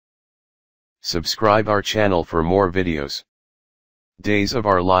Subscribe our channel for more videos. Days of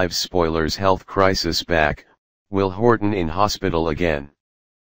Our Lives spoilers: health crisis back, Will Horton in hospital again.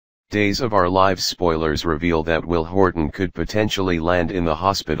 Days of Our Lives spoilers reveal that Will Horton could potentially land in the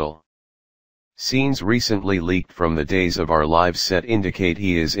hospital. Scenes recently leaked from the Days of Our Lives set indicate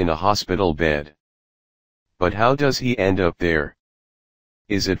he is in a hospital bed. But how does he end up there?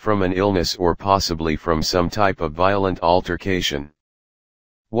 Is it from an illness or possibly from some type of violent altercation?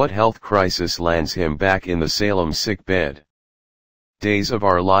 What health crisis lands him back in the Salem sick bed? Days of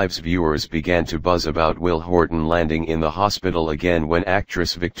Our Lives viewers began to buzz about Will Horton landing in the hospital again when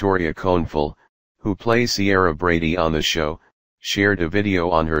actress Victoria Conefull, who plays Sierra Brady on the show, shared a video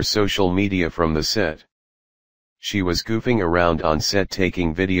on her social media from the set. She was goofing around on set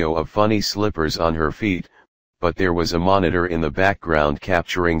taking video of funny slippers on her feet, but there was a monitor in the background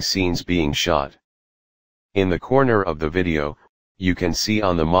capturing scenes being shot. In the corner of the video, you can see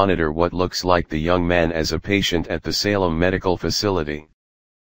on the monitor what looks like the young man as a patient at the Salem Medical Facility.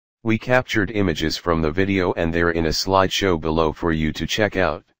 We captured images from the video and they're in a slideshow below for you to check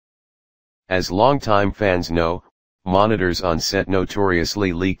out. As longtime fans know, monitors on set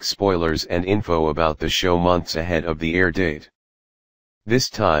notoriously leak spoilers and info about the show months ahead of the air date. This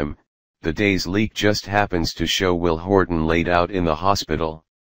time, the Days leak just happens to show Will Horton laid out in the hospital.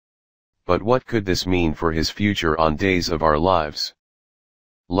 But what could this mean for his future on Days of Our Lives?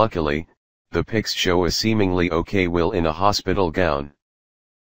 Luckily, the pics show a seemingly okay Will in a hospital gown.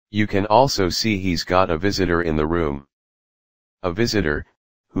 You can also see he's got a visitor in the room. A visitor,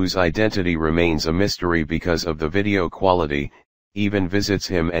 whose identity remains a mystery because of the video quality, even visits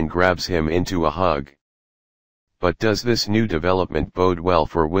him and grabs him into a hug. But does this new development bode well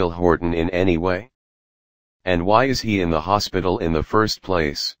for Will Horton in any way? And why is he in the hospital in the first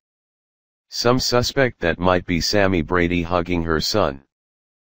place? Some suspect that might be Sammy Brady hugging her son.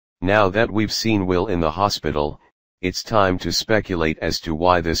 Now that we've seen Will in the hospital, it's time to speculate as to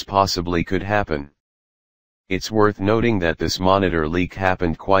why this possibly could happen. It's worth noting that this monitor leak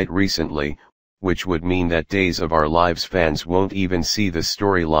happened quite recently, which would mean that Days of Our Lives fans won't even see the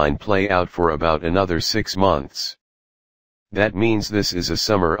storyline play out for about another 6 months. That means this is a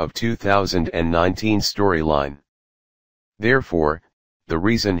summer of 2019 storyline. Therefore, the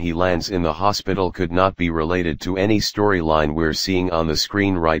reason he lands in the hospital could not be related to any storyline we're seeing on the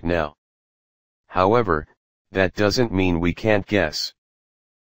screen right now. However, that doesn't mean we can't guess.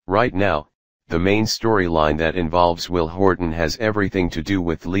 Right now, the main storyline that involves Will Horton has everything to do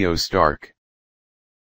with Leo Stark.